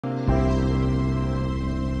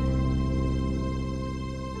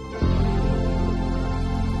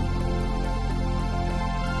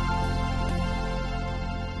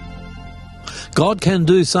God can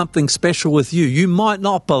do something special with you. You might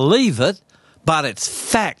not believe it, but it's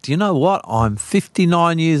fact. You know what? I'm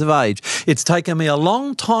 59 years of age. It's taken me a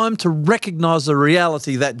long time to recognize the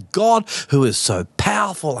reality that God, who is so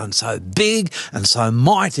powerful and so big and so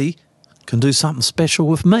mighty, can do something special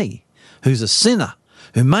with me, who's a sinner,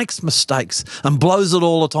 who makes mistakes and blows it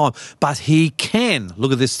all the time. But he can.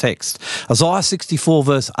 Look at this text. Isaiah 64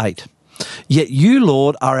 verse 8. Yet you,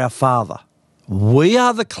 Lord, are our Father. We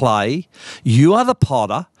are the clay, you are the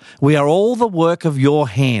potter, we are all the work of your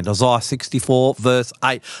hand. Isaiah 64 verse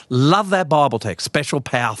 8. Love that Bible text, special,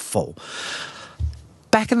 powerful.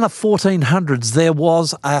 Back in the 1400s, there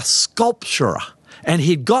was a sculptor, and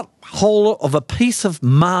he'd got hold of a piece of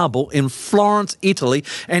marble in Florence, Italy,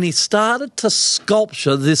 and he started to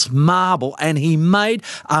sculpture this marble, and he made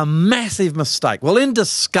a massive mistake. Well, in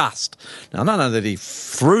disgust, now I don't know that he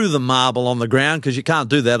threw the marble on the ground, because you can't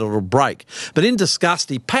do that, it'll break. But in disgust,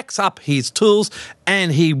 he packs up his tools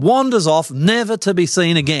and he wanders off, never to be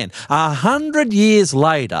seen again. 100 years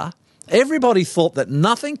later, everybody thought that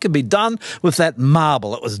nothing could be done with that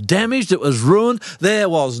marble. It was damaged, it was ruined, there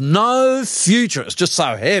was no future. It's just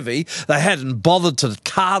so heavy, they hadn't bothered to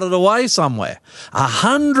cart it away somewhere.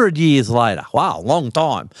 100 years later, wow, long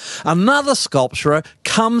time, another sculptor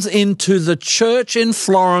comes into the church in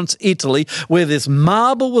Florence, Italy, where this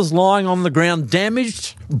marble was lying on the ground,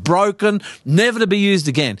 damaged, broken, never to be used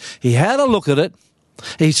again. He had a look at it.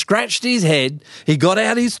 He scratched his head, he got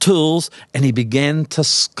out his tools, and he began to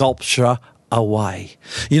sculpture away.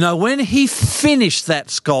 You know, when he finished that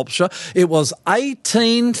sculpture, it was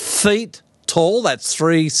 18 feet tall. That's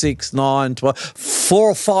 3, 6, 9, 12, 4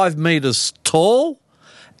 or 5 meters tall.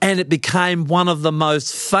 And it became one of the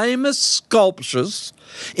most famous sculptures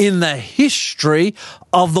in the history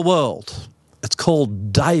of the world. It's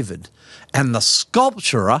called David. And the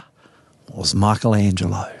sculptor was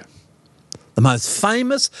Michelangelo. The most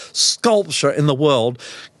famous sculpture in the world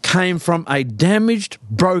came from a damaged,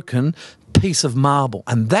 broken piece of marble.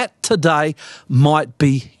 And that today might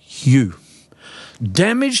be you.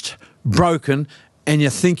 Damaged, broken, and you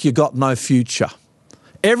think you got no future.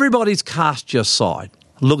 Everybody's cast you aside.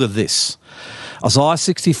 Look at this. Isaiah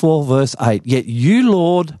 64 verse 8. Yet you,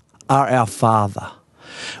 Lord, are our Father.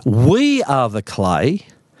 We are the clay.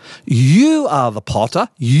 You are the potter,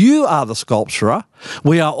 you are the sculptor.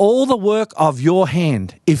 We are all the work of your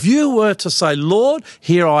hand. If you were to say, Lord,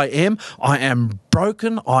 here I am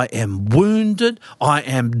broken, I am wounded, I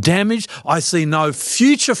am damaged, I see no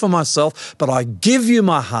future for myself, but I give you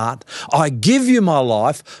my heart, I give you my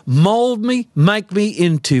life, mold me, make me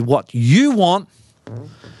into what you want,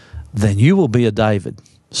 then you will be a David,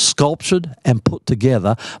 sculptured and put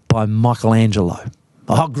together by Michelangelo.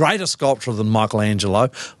 A greater sculptor than Michelangelo,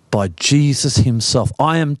 by Jesus himself.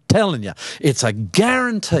 I am telling you, it's a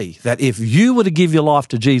guarantee that if you were to give your life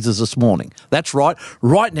to Jesus this morning, that's right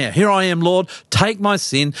now, here I am, Lord, take my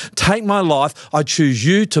sin, take my life, I choose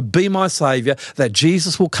you to be my Saviour, that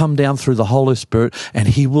Jesus will come down through the Holy Spirit and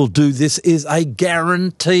he will do. This is a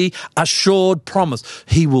guarantee, assured promise.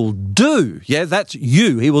 He will do, yeah, that's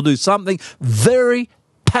you, he will do something very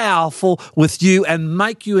powerful with you and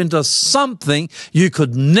make you into something you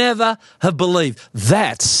could never have believed.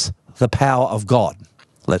 That's the power of God.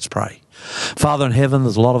 Let's pray. Father in heaven,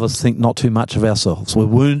 there's a lot of us think not too much of ourselves. We're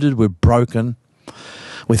wounded, we're broken.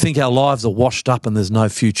 We think our lives are washed up and there's no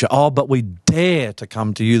future. Oh, but we dare to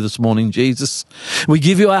come to you this morning, Jesus. We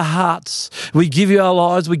give you our hearts. We give you our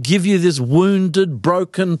lives. We give you this wounded,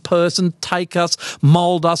 broken person. Take us,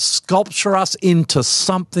 mold us, sculpture us into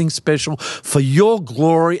something special for your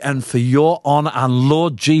glory and for your honor. And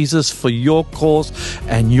Lord Jesus, for your cause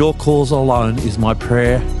and your cause alone is my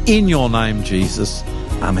prayer. In your name, Jesus.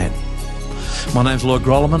 Amen. My name's Lloyd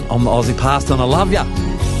Grolleman. I'm the Aussie pastor and I love you,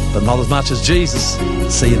 but not as much as Jesus.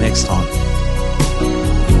 See you next time.